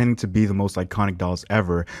 pretending to be the most iconic dolls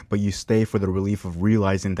ever, but you stay for the relief of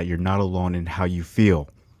realizing that you're not alone in how you feel.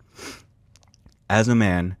 As a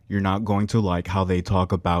man, you're not going to like how they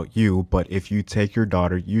talk about you, but if you take your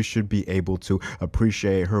daughter, you should be able to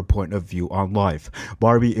appreciate her point of view on life.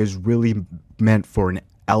 Barbie is really meant for an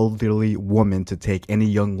elderly woman to take any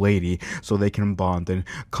young lady so they can bond and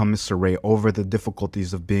commiserate over the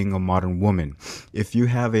difficulties of being a modern woman. If you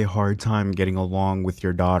have a hard time getting along with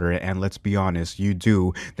your daughter, and let's be honest, you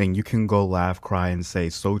do, then you can go laugh, cry, and say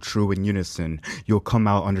so true in unison. You'll come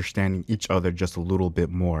out understanding each other just a little bit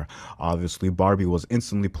more. Obviously, Barbie was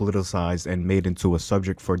instantly politicized and made into a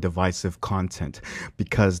subject for divisive content,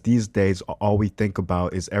 because these days all we think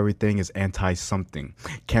about is everything is anti-something.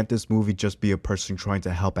 Can't this movie just be a person trying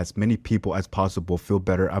to help as many people as possible feel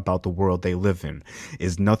better about the world they live in?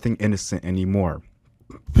 Is nothing innocent anymore? ?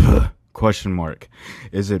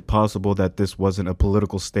 Is it possible that this wasn't a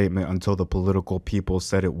political statement until the political people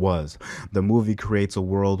said it was? The movie creates a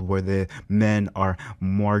world where the men are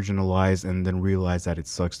marginalized and then realize that it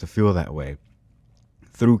sucks to feel that way.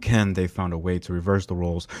 Through Ken, they found a way to reverse the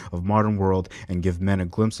roles of modern world and give men a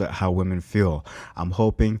glimpse at how women feel. I'm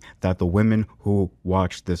hoping that the women who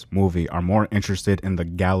watch this movie are more interested in the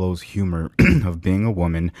gallows humor of being a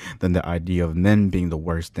woman than the idea of men being the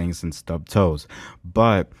worst things since stubbed toes.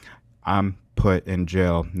 But I'm put in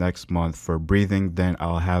jail next month for breathing, then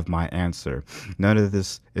I'll have my answer. None of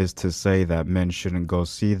this is to say that men shouldn't go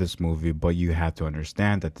see this movie, but you have to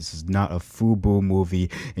understand that this is not a FUBU movie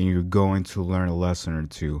and you're going to learn a lesson or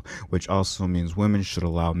two, which also means women should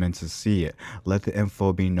allow men to see it. Let the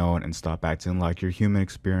info be known and stop acting like your human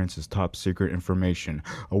experience is top secret information.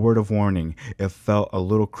 A word of warning, it felt a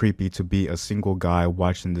little creepy to be a single guy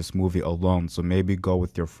watching this movie alone, so maybe go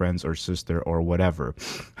with your friends or sister or whatever.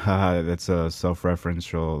 That's a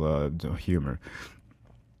self-referential humor.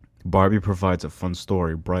 Barbie provides a fun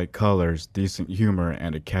story, bright colors, decent humor,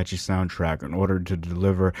 and a catchy soundtrack in order to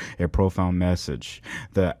deliver a profound message.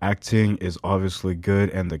 The acting is obviously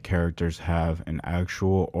good and the characters have an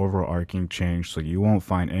actual overarching change, so you won't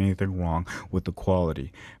find anything wrong with the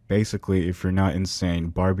quality. Basically, if you're not insane,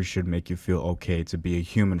 Barbie should make you feel okay to be a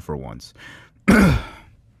human for once.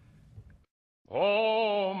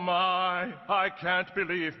 Oh my, I can't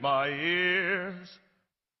believe my ears.